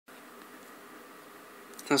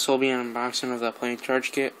This will be an unboxing of the Play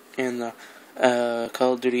Charge Kit and the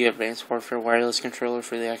Call of Duty Advanced Warfare wireless controller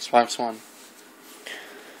for the Xbox One.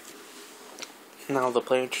 Now the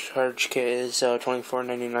Play Charge Kit is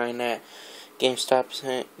 $24.99 at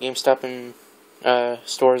GameStop and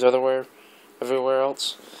stores everywhere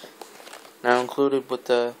else. Now included with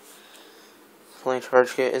the Play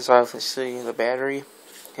Charge Kit is obviously the battery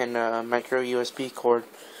and a micro USB cord.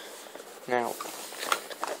 Now,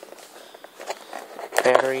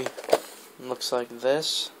 battery looks like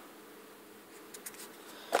this.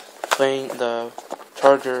 The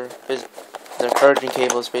charging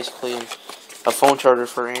cable is basically a phone charger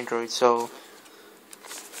for Android, so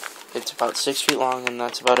it's about 6 feet long, and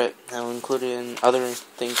that's about it. Now, other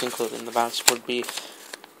things included in the box would be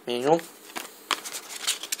manual,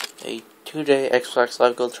 a 2-day Xbox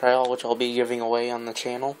Live Gold trial, which I'll be giving away on the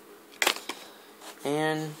channel,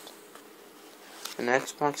 and an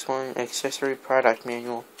Xbox One accessory product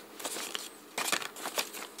manual.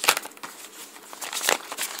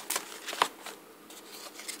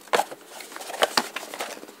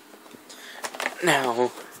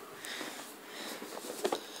 Now,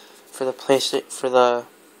 for the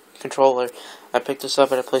controller, I picked this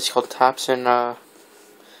up at a place called Tops in my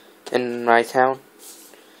town.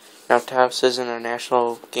 Now, Tops isn't a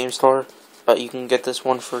national game store, but you can get this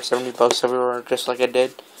one for $70 everywhere, just like I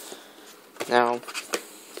did. Now,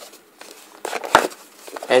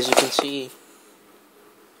 as you can see, it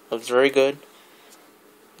looks very good.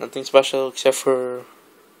 Nothing special except for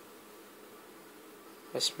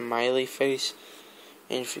a smiley face,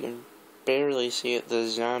 and if you can barely see it, the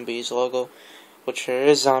zombies logo, which there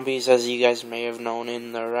is zombies, as you guys may have known,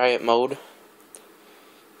 in the riot mode.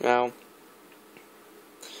 Now,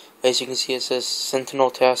 as you can see, it says Sentinel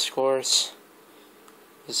Task Force.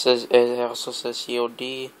 It also says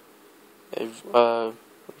COD,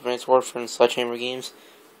 Advanced Warfare and Sledgehammer Games.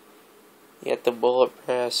 You got the bullet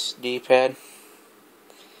brass D-pad.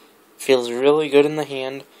 Feels really good in the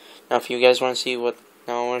hand. Now, if you guys want to see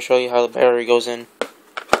now I want to show you how the battery goes in.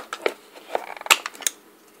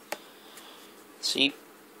 See,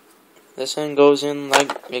 this end goes in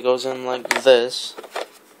like this.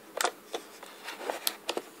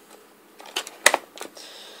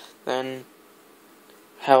 Then,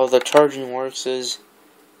 how the charging works is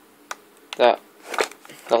that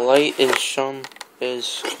the light is shown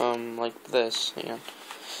like this. Hang on.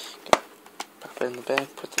 Pop it in the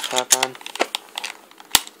back, put the top on.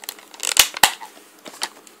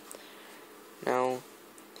 Now,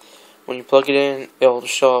 when you plug it in, it'll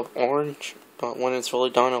show up orange, but when it's fully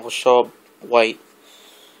done, it will show up white.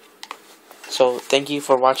 So, thank you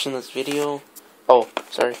for watching this video. Oh,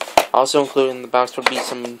 sorry. Also included in the box would be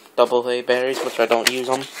some AA batteries, which I don't use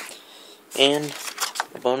them, and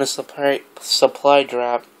a bonus supply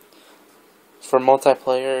drop for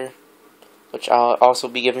multiplayer, which I'll also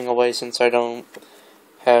be giving away since I don't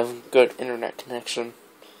have good internet connection.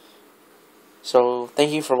 So,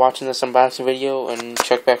 thank you for watching this unboxing video, and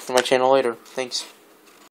check back for my channel later. Thanks.